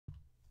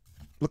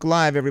Look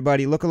alive,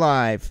 everybody. Look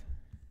alive.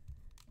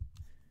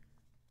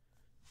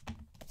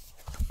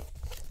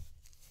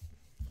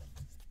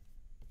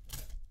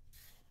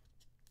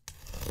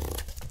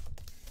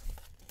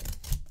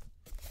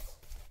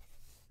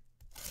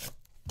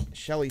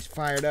 Shelly's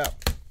fired up.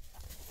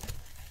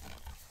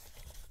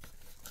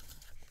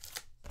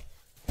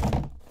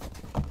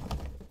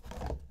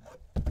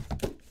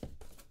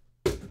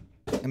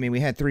 I mean,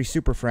 we had 3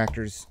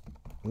 superfractors,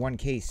 1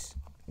 case,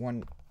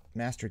 1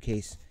 master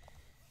case.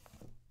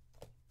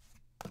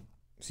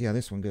 See how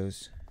this one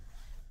goes.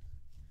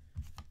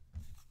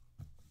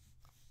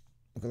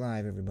 Look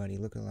alive, everybody.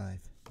 Look alive.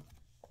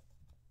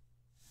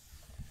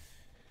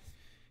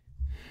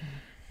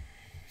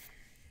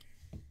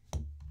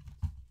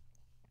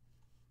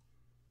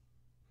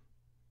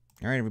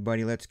 All right,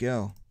 everybody, let's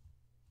go.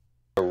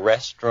 A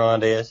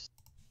restaurant is.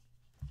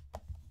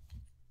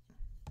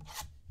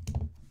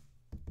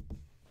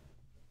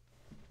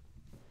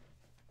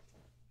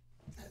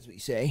 As we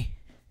say.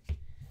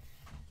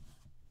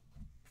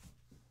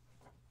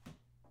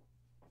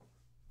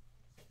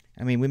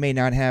 I mean, we may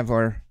not have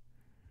our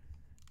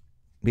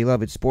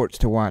beloved sports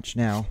to watch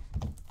now.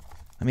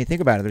 I mean,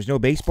 think about it. There's no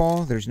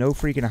baseball. There's no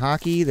freaking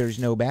hockey. There's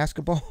no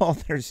basketball.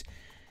 There's...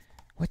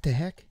 What the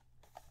heck?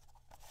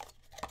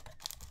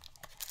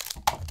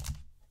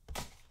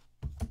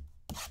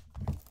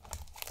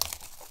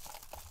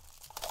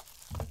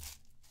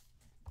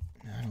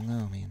 I don't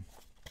know, man.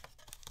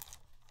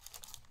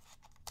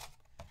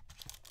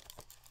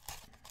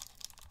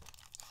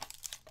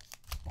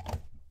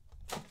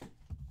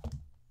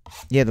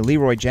 Yeah, the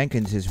Leroy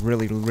Jenkins is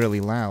really,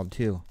 really loud,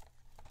 too.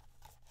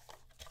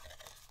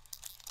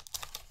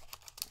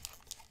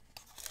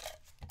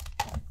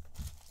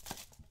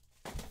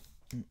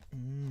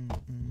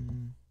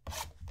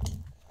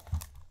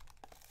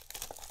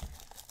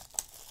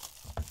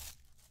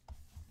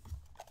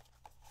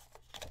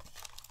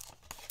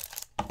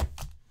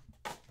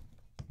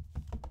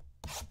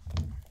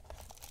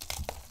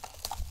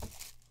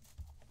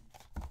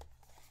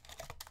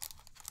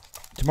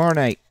 Tomorrow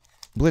night,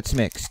 Blitz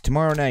Mix.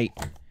 Tomorrow night,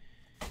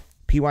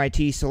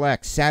 PYT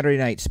Select. Saturday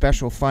night,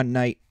 special fun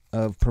night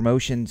of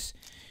promotions.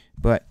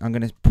 But I'm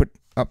going to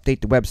update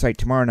the website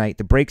tomorrow night.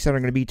 The breaks that are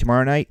going to be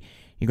tomorrow night,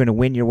 you're going to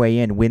win your way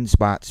in, win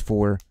spots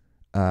for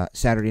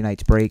Saturday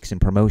night's breaks and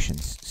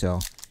promotions. So you're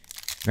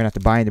going to have to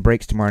buy in the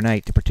breaks tomorrow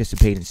night to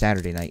participate in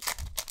Saturday night.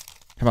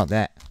 How about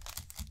that?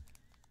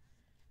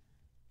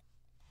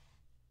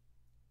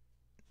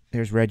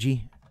 There's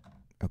Reggie,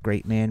 a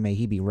great man. May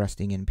he be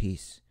resting in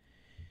peace.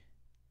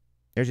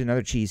 There's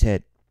another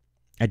cheesehead.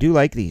 I do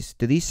like these.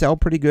 Do these sell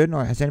pretty good?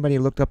 Has anybody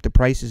looked up the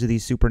prices of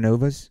these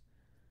Supernovas?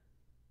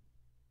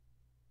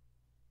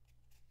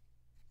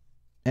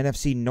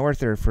 NFC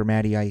Norther for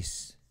Matty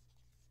Ice.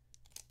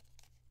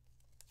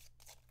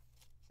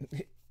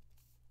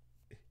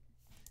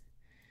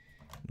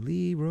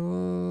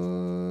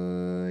 Leroy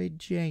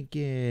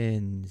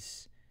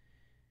Jenkins.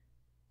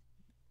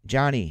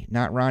 Johnny,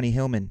 not Ronnie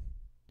Hillman.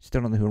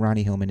 Still don't know who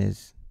Ronnie Hillman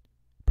is.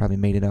 Probably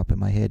made it up in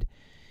my head.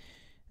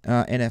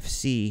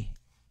 NFC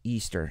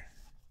Easter.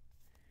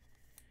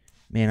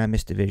 Man, I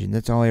miss division.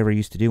 That's all I ever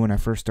used to do when I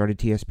first started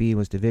TSB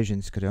was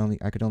divisions.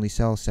 I could only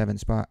sell 7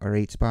 or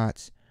 8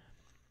 spots.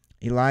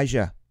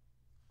 Elijah.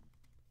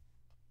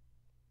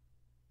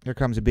 Here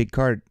comes a big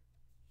card.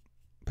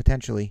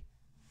 Potentially.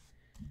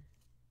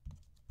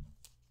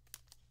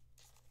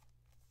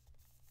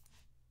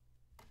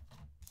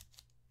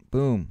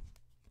 Boom.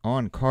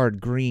 On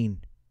card green.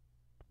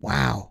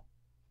 Wow.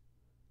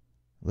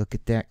 Look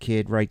at that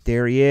kid right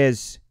there. He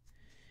is.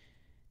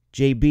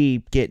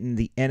 JB getting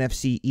the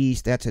NFC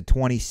East. That's a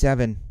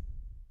 27.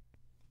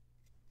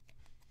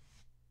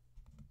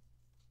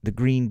 The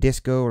green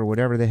disco or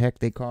whatever the heck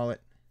they call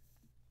it.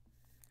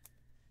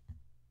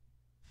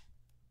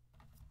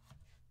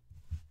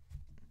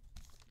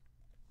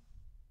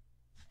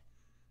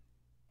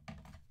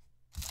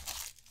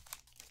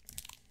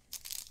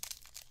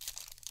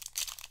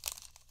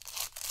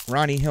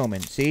 Ronnie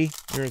Hillman. See?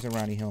 There's a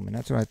Ronnie Hillman.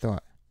 That's what I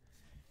thought.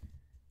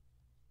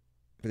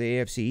 For the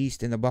AFC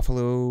East and the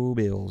Buffalo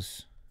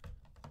Bills.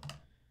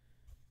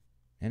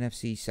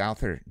 NFC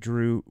Souther,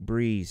 Drew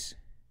Brees.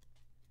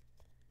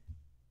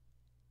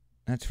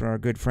 That's for our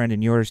good friend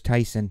and yours,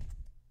 Tyson.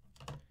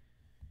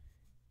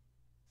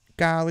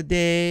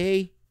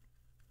 Galladay.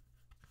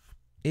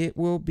 It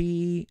will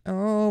be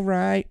all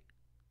right.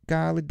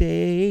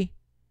 Galladay.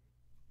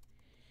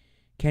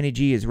 Kenny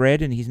G is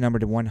red, and he's numbered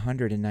to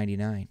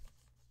 199.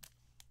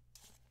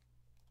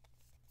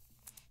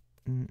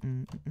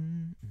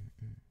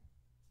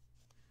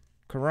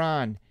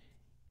 Karan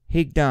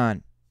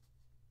Higdon.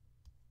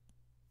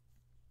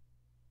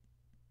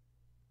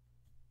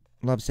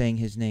 Love saying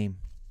his name.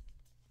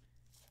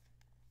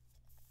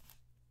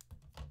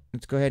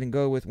 Let's go ahead and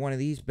go with one of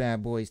these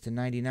bad boys to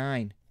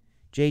 99.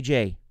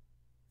 JJ.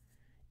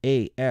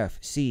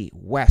 AFC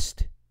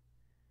West.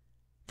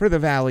 For the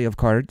Valley of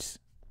Cards.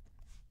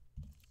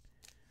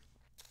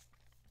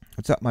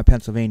 What's up, my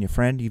Pennsylvania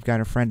friend? You've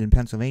got a friend in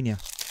Pennsylvania.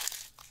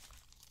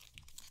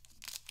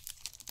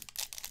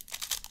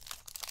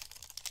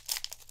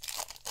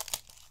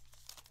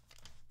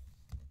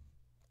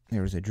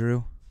 There was a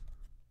Drew.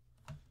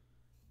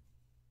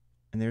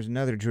 And there's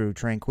another Drew,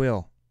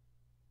 Tranquil.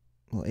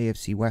 Little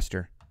AFC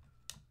Wester.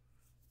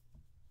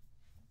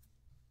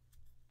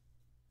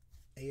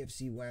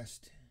 AFC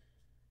West.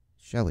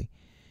 Shelley.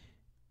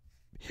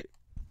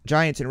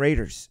 Giants and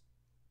Raiders.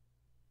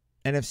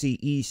 NFC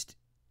East.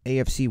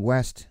 AFC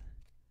West.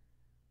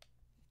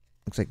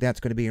 Looks like that's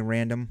going to be a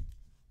random.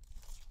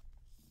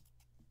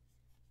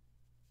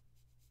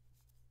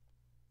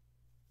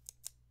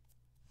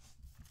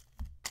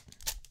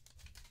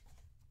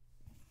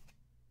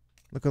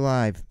 Look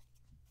alive.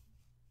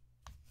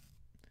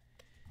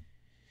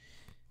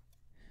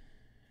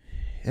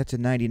 That's a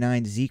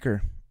 99 Zeker.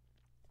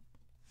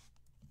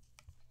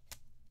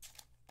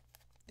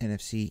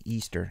 NFC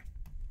Easter.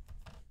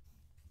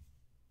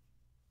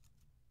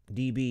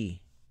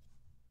 DB.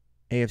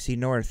 AFC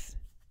North.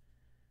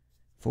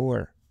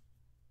 4.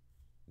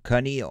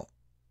 Cunneal.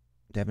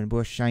 Devin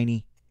Bush,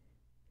 shiny.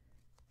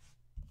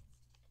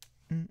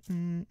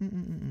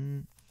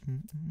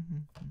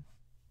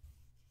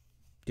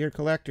 Dear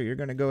collector, you're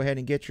going to go ahead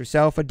and get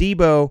yourself a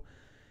Debo.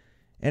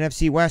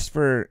 NFC West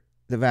for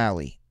the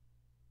Valley.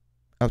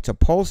 Oh, it's a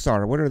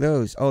Pulsar. What are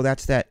those? Oh,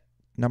 that's that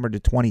number to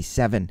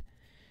 27.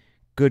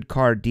 Good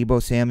card,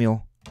 Debo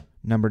Samuel,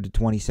 number to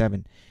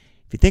 27.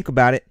 If you think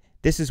about it,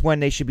 this is when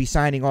they should be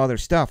signing all their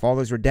stuff. All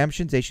those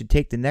redemptions, they should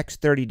take the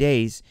next 30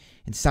 days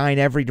and sign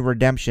every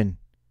redemption.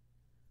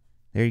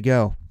 There you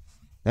go.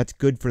 That's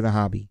good for the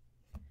hobby.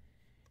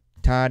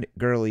 Todd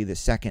Gurley the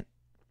second.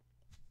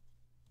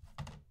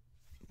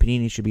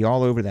 Panini should be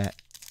all over that.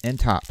 And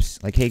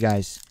Topps. Like, hey,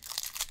 guys.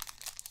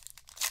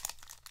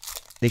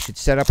 They should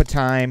set up a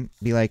time.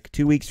 Be like,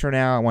 2 weeks from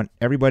now, I want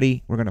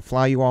everybody, we're going to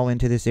fly you all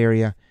into this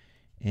area.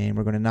 And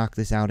we're going to knock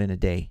this out in a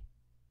day.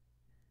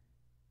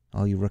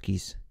 All you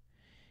rookies.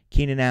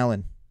 Keenan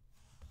Allen.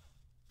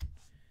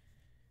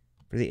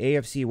 For the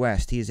AFC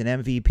West, he is an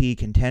MVP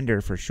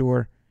contender for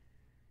sure.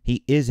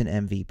 He is an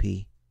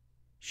MVP.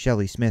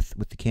 Shelley Smith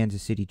with the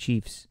Kansas City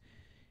Chiefs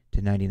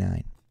to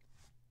 99.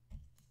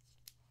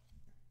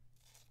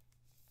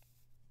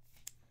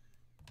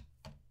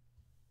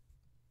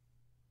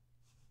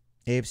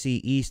 AFC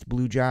East,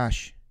 Blue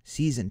Josh,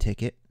 season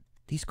ticket.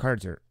 These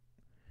cards are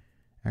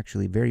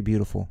actually very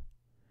beautiful.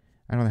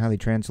 I don't know how they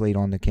translate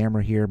on the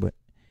camera here, but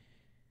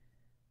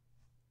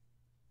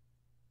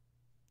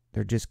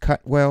they're just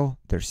cut well.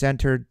 They're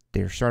centered.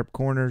 They're sharp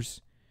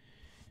corners.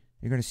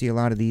 You're going to see a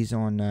lot of these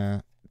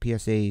on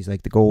PSAs,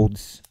 like the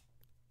golds,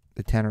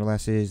 the 10 or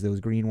lesses, those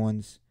green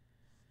ones.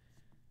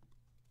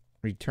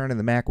 Return of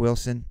the Mac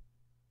Wilson.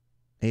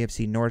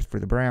 AFC North for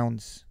the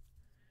Browns.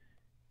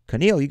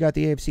 Cunneal, you got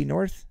the AFC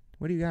North?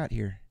 What do you got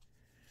here?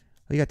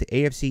 Oh, you got the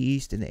AFC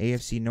East and the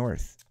AFC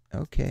North.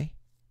 Okay.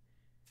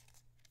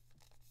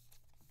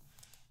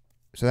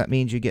 So that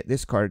means you get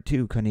this card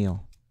too,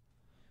 Cunneal.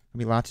 There'll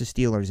be lots of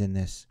Steelers in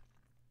this.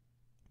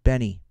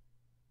 Benny.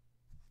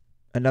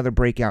 Another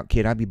breakout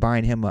kid. I'd be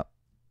buying him up.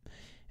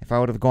 If I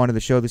would have gone to the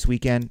show this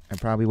weekend, I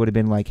probably would have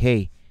been like,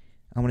 hey,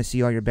 I want to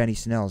see all your Benny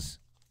Snells.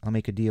 I'll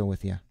make a deal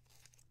with you.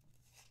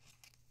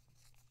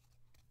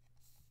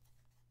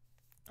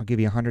 I'll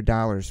give you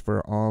 $100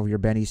 for all of your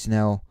Benny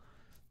Snell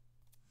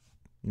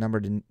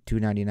numbered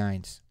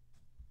 299s.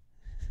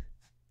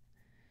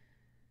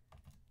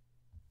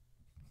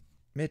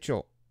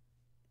 Mitchell.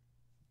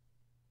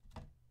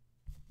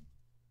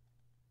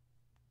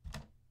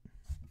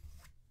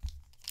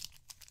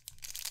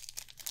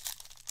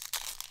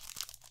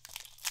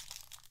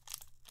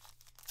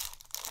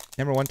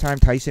 Remember one time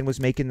Tyson was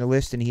making the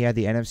list and he had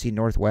the NFC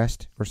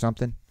Northwest or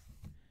something?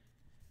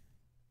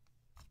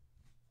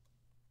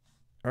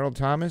 Earl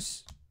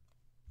Thomas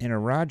and a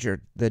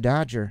Roger, the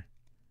Dodger.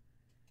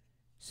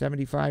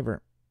 75er.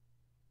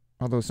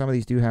 Although some of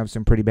these do have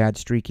some pretty bad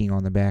streaking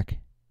on the back.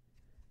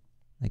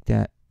 Like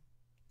that.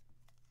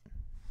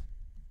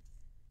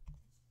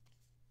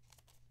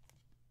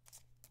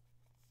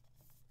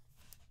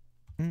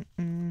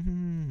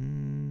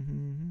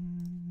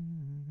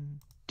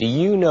 Do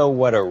you know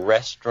what a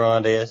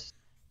restaurant is?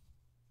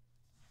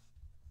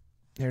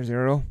 There's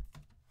Earl.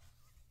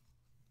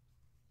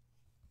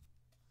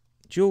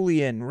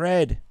 Julian,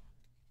 red.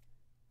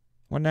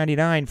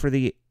 199 for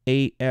the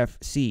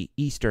AFC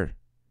Easter.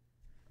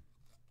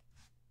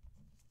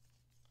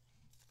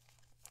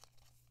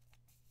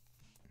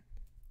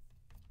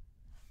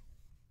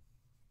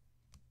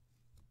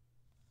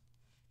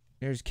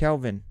 There's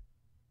Kelvin.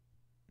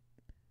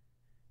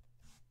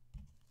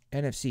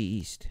 NFC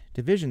East.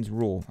 Divisions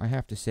rule, I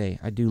have to say.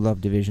 I do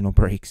love divisional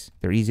breaks.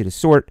 They're easy to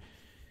sort.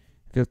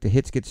 I feel like the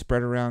hits get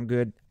spread around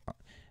good.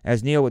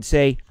 As Neil would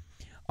say,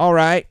 all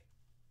right.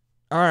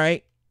 All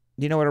right.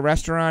 Do you know what a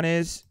restaurant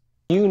is?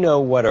 You know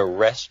what a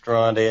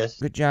restaurant is?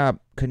 Good job,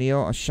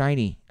 Cunneal. A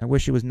shiny. I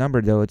wish it was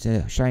numbered, though. It's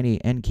a shiny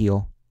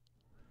Enkeel.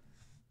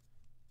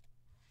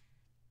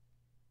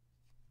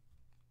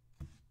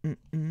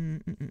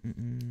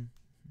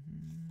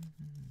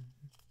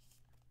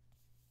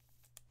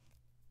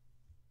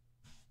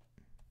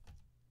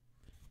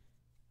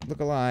 Look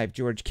alive,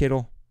 George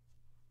Kittle.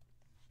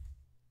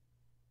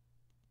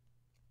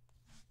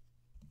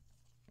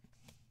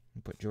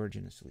 And put George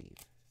in the sleeve.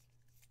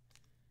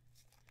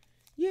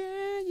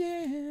 Yeah,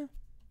 yeah.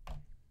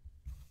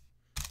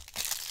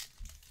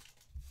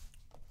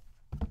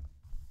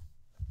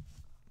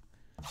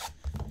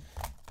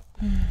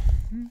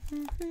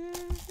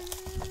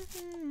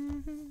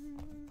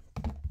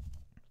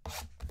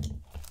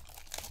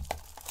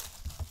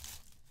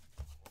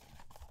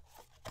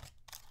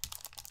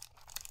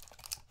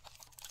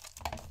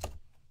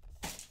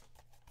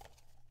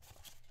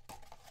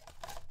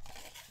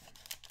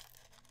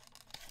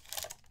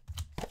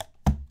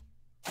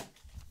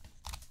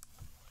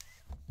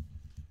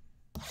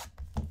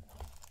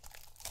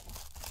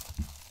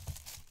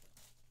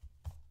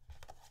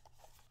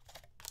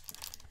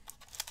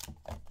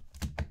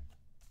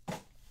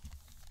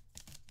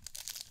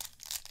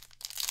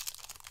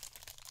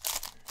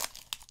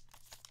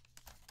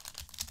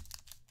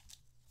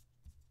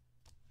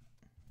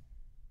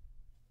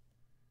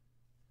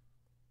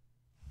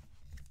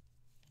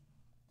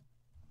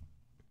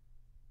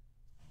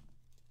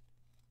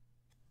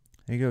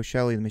 There you go,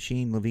 Shelly the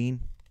Machine,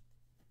 Levine.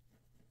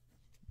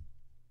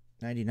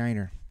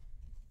 99er.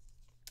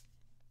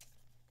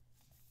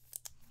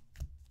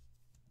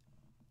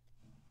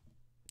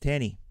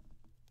 Tanny.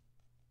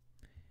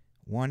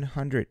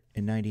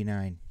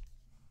 199.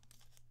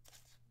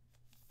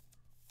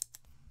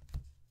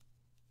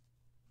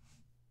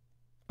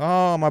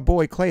 Oh, my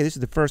boy Clay. This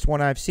is the first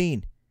one I've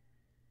seen.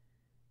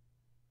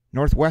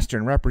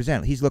 Northwestern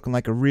represent. He's looking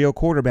like a real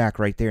quarterback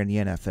right there in the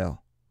NFL.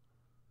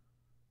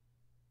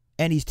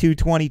 And he's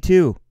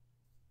 222.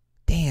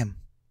 Damn,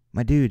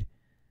 my dude.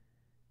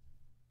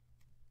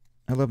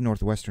 I love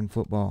Northwestern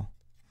football.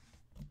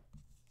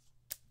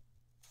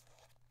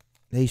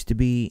 They used to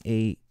be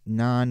a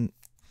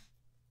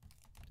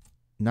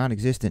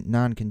non-existent,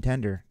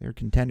 non-contender. They're a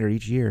contender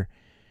each year.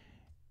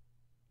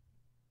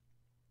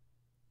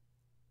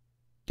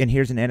 And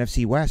here's an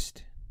NFC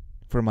West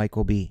for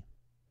Michael B.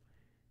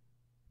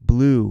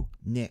 Blue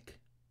Nick.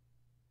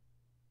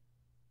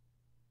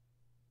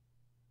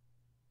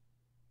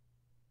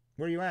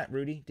 Where are you at,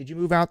 Rudy? Did you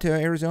move out to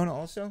Arizona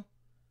also?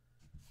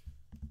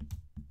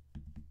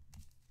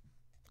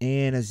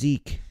 And a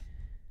Zeke.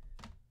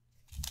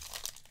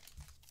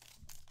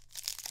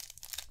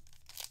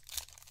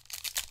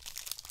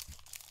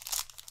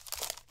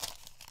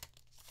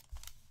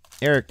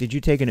 Eric, did you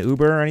take an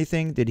Uber or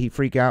anything? Did he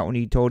freak out when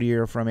he told you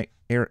you're from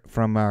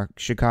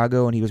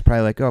Chicago? And he was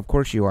probably like, oh, of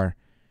course you are.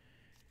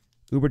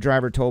 Uber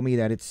driver told me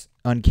that it's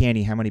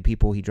uncanny how many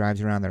people he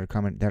drives around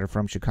that are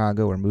from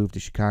Chicago or moved to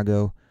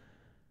Chicago,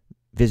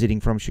 visiting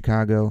from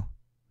Chicago.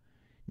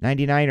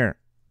 99er,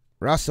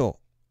 Russell,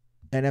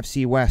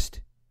 NFC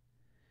West.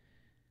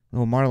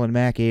 Little Marlon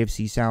Mack,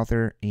 AFC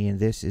Souther, and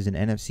this is an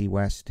NFC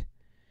West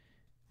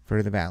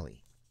for the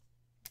Valley.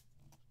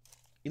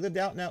 You lived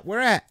out now? Where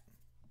at?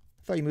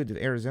 I thought you moved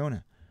to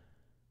Arizona.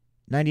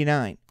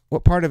 99.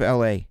 What part of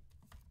LA?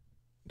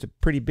 It's a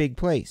pretty big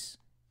place.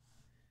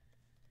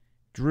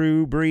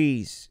 Drew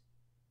Brees.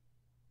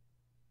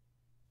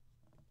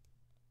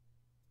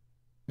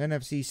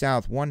 NFC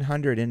South,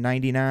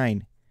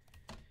 199.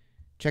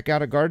 Check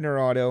out a Gardner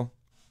auto.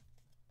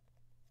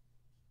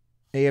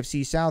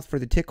 AFC South for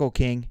the Tickle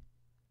King.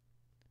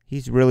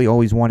 He's really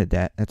always wanted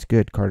that. That's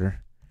good,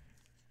 Carter.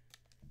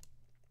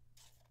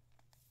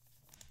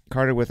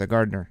 Carter with a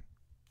Gardner.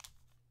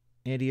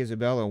 Andy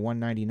Isabella,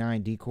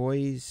 199.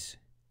 Decoys.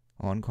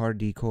 On-card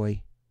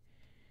decoy.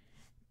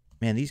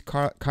 Man, these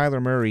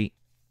Kyler Murray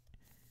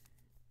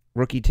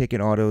rookie ticket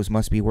autos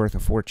must be worth a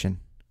fortune.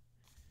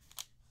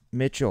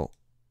 Mitchell.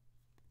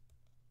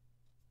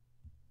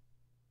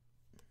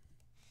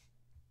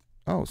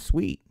 Oh,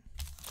 sweet.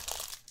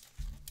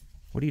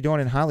 What are you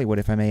doing in Hollywood,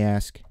 if I may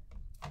ask?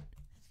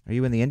 Are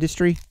you in the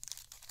industry?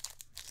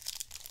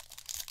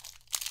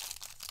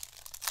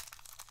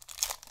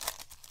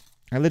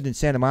 I lived in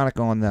Santa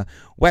Monica on the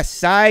west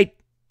side.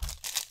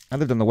 I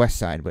lived on the west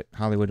side, but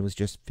Hollywood was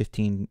just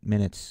 15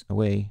 minutes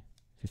away.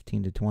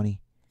 15 to 20.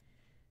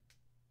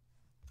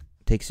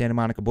 Take Santa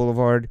Monica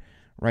Boulevard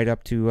right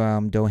up to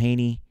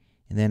Doheny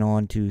and then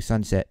on to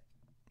Sunset,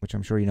 which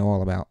I'm sure you know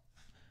all about.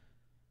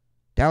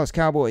 Dallas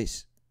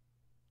Cowboys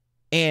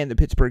and the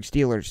Pittsburgh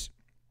Steelers.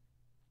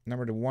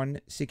 Number to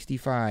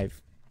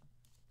 165.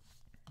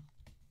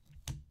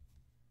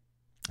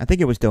 I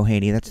think it was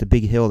Doheny. That's the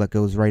big hill that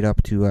goes right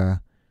up to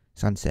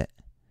Sunset.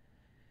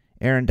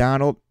 Aaron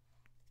Donald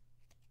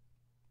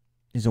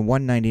is a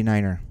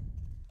 199er.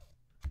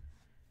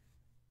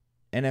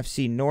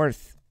 NFC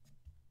North.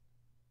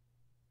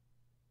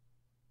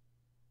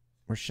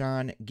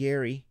 Rashawn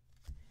Gary.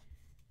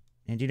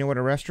 And do you know what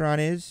a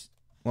restaurant is?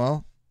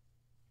 Well,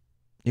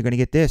 you're going to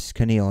get this,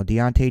 Keneal.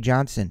 Deontay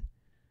Johnson.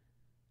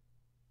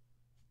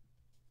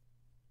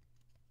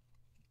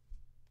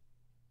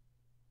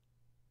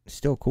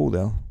 Still cool,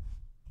 though.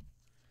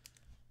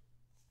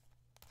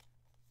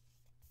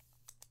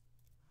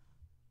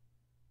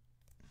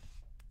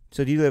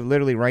 So do you live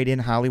literally right in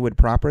Hollywood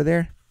proper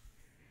there?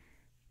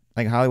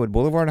 Like Hollywood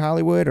Boulevard,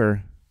 Hollywood,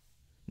 or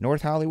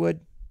North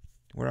Hollywood?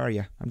 Where are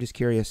you? I'm just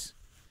curious.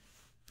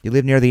 You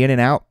live near the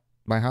In-N-Out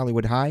by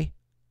Hollywood High?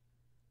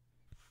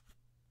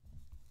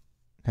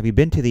 Have you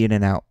been to the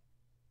In-N-Out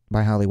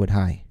by Hollywood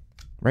High?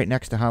 Right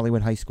next to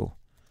Hollywood High School.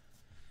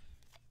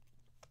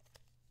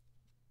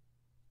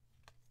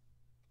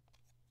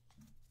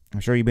 I'm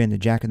sure you've been to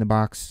Jack in the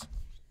Box.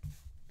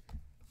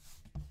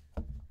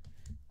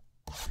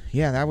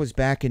 Yeah, that was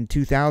back in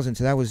 2000,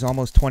 so that was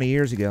almost 20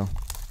 years ago.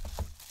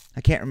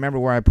 I can't remember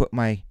where I put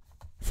my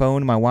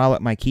phone, my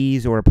wallet, my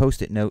keys, or a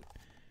Post-it note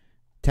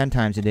 10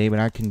 times a day, but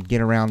I can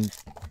get around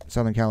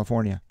Southern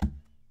California.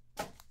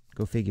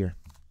 Go figure.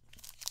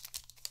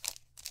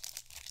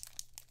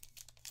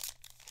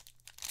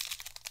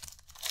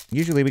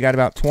 Usually we got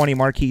about 20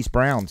 Marquise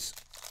Browns.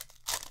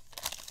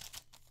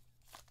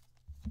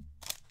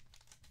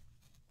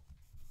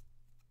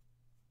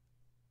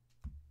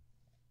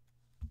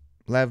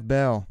 Lev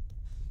Bell.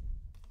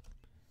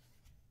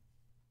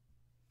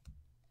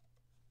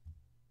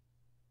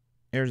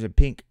 There's a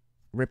pink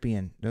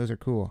Ripien. Those are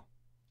cool.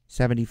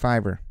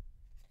 75er.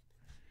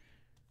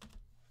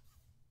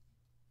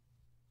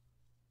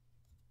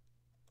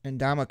 And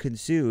Ndamukong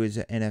Suh is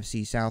an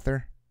NFC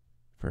Souther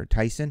for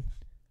Tyson.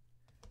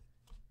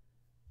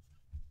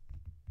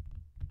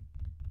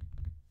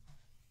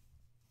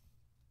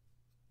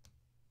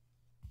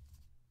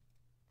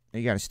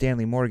 You got a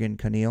Stanley Morgan,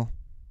 Keneal.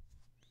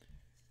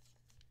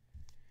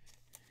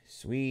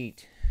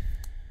 Sweet.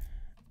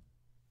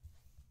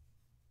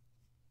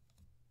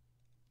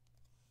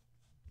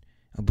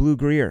 A Blue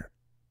Greer.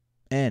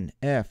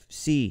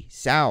 NFC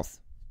South.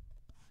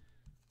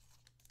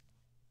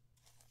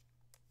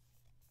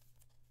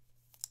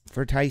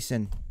 For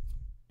Tyson.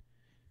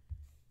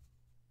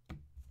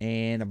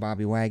 And a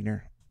Bobby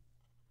Wagner.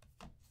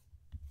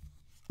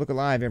 Look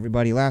alive,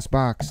 everybody. Last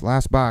box.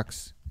 Last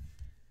box.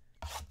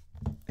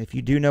 If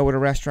you do know what a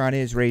restaurant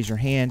is, raise your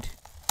hand.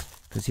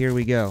 Because here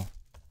we go.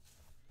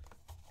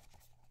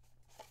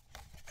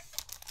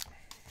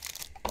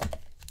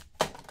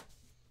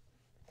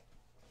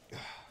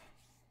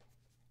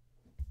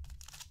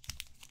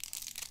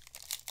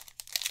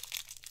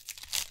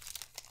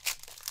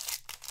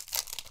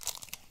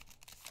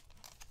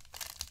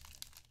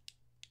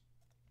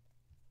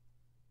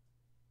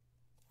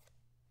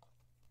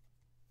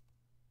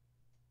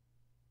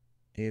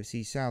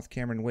 AFC South,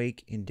 Cameron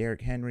Wake and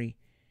Derrick Henry.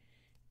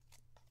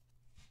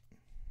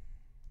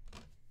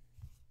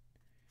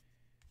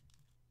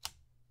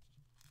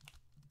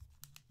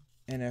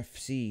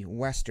 NFC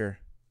Wester,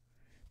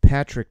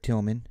 Patrick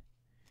Tillman,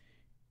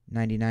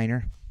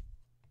 99er.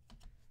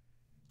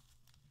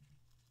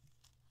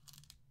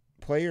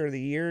 Player of the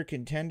Year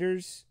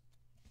contenders.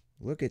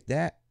 Look at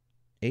that.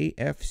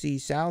 AFC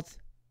South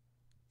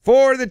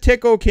for the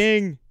Tickle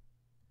King.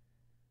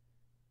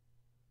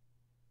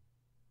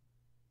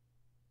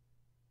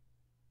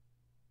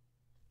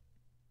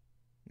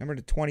 Number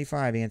to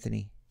 25,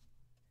 Anthony.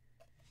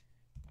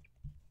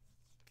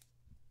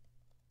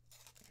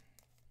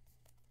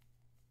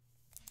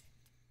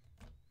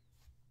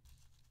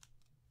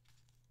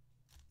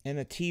 And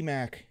a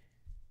T-Mac.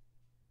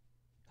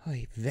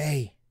 Oy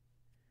vey.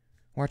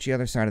 Watch the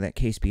other side of that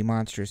case be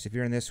monstrous. If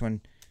you're in this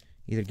one,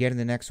 either get in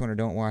the next one or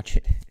don't watch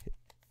it.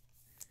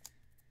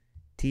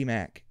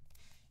 T-Mac.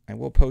 I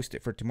will post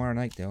it for tomorrow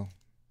night, though.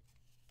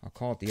 I'll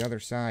call it the other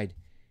side.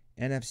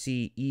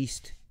 NFC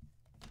East.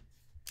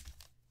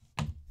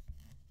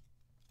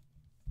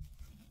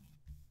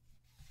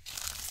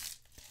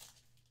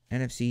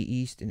 NFC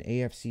East and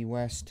AFC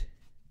West.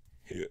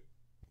 Yeah.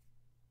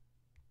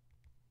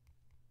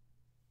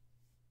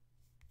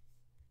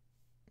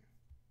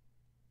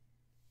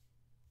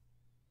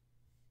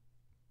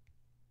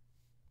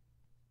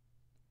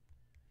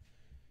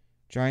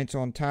 Giants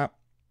on top.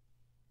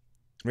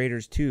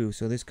 Raiders 2.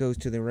 So this goes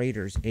to the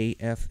Raiders.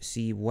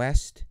 AFC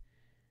West.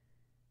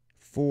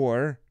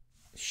 For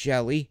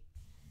Shelley.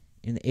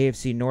 In the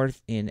AFC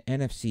North and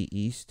NFC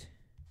East.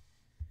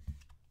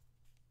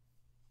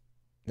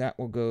 That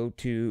will go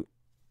to...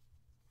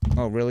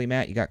 Oh, really,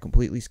 Matt? You got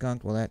completely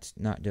skunked? Well, that's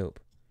not dope.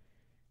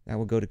 That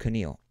will go to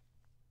Keneal.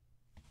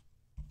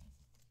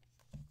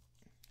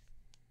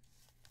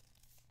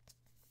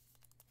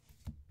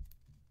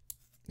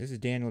 This is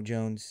Daniel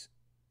Jones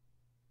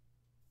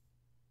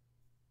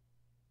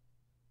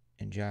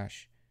and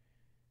Josh.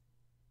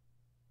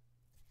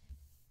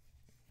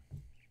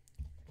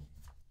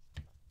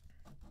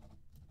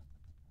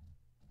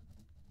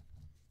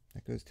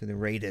 That goes to the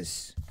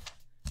Raiders.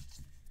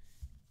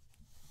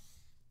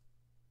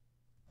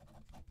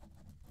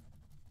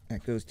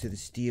 That goes to the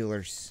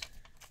Steelers.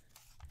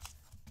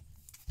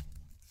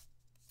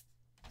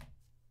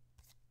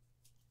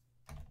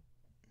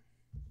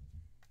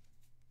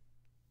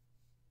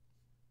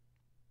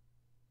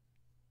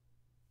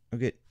 I'll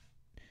give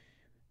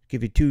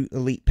you 2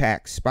 elite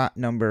packs. Spot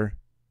number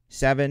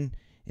 7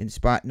 and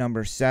spot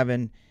number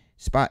 7.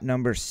 Spot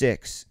number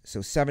 6.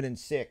 So 7 and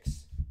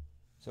 6.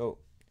 So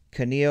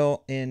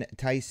Keneal and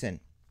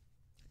Tyson.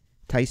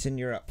 Tyson,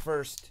 you're up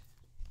first.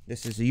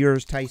 This is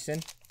yours,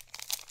 Tyson.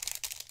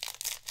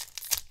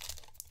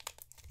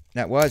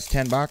 That was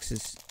 10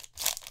 boxes.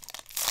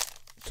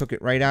 Took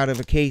it right out of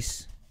a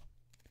case.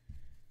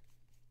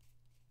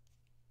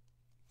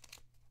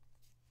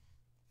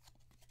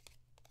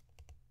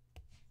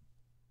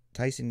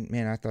 Tyson,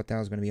 man, I thought that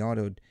was going to be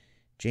autoed.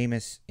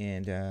 Jameis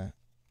and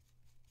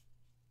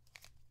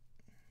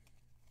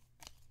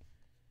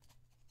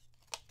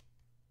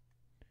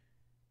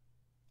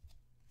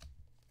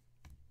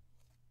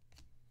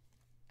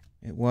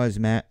it was,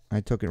 Matt. I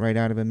took it right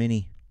out of a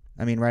mini.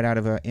 I mean, right out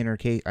of an inner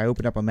case. I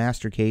opened up a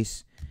master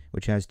case,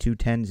 which has 2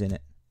 10s in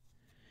it.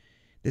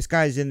 This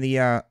guy's in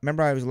the,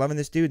 remember I was loving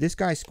this dude? This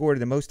guy scored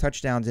the most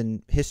touchdowns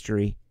in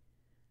history.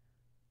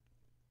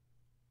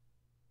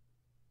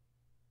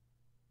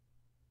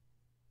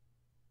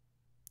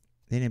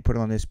 They didn't put it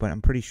on this, but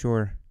I'm pretty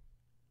sure.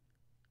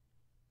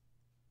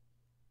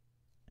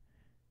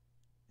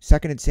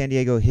 Second in San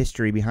Diego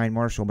history behind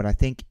Marshall, but I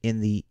think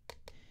in the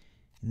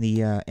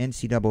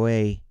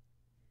NCAA,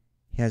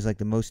 he has like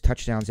the most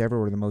touchdowns ever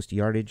or the most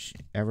yardage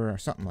ever or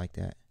something like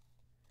that.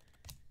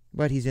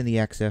 But he's in the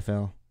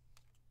XFL.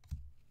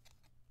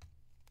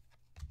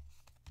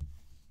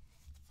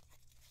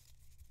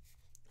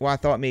 Well, I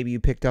thought maybe you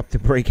picked up the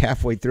break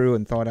halfway through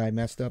and thought I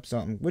messed up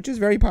something, which is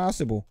very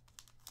possible.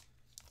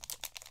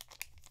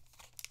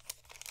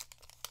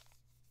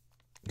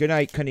 Good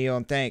night, Keneal,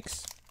 and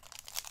thanks.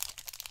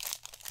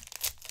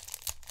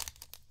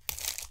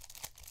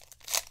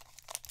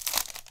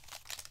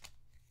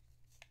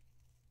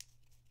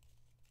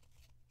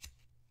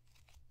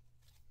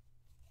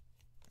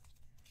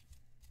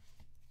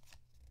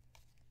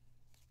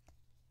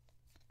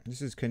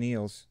 This is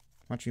Keneal's.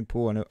 Watch me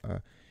pull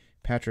a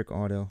Patrick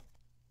auto.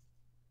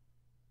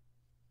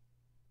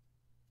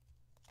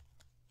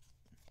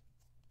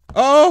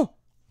 Oh!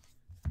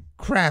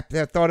 Crap,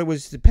 I thought it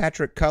was the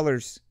Patrick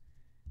Colors.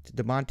 It's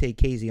DeMonte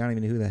Casey. I don't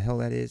even know who the hell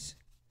that is.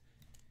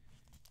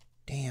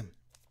 Damn.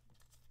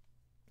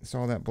 I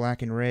saw that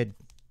black and red.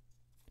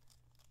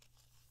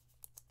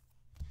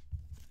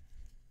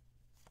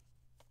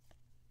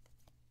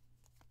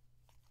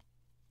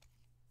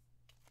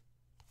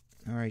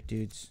 All right,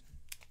 dudes.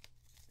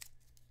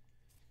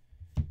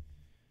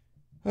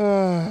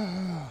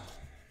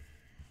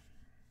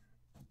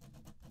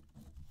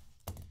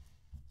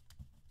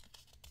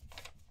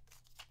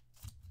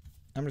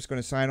 I'm just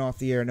going to sign off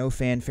the air. No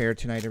fanfare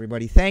tonight,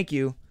 everybody. Thank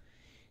you.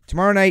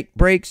 Tomorrow night,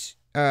 breaks,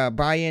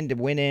 buy in to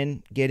win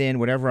in, get in,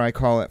 whatever I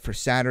call it, for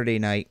Saturday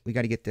night. We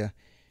got to get the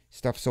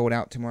stuff sold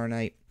out tomorrow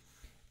night.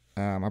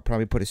 I'll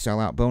probably put a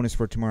sellout bonus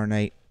for tomorrow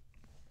night.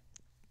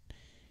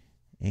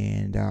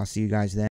 And I'll see you guys then.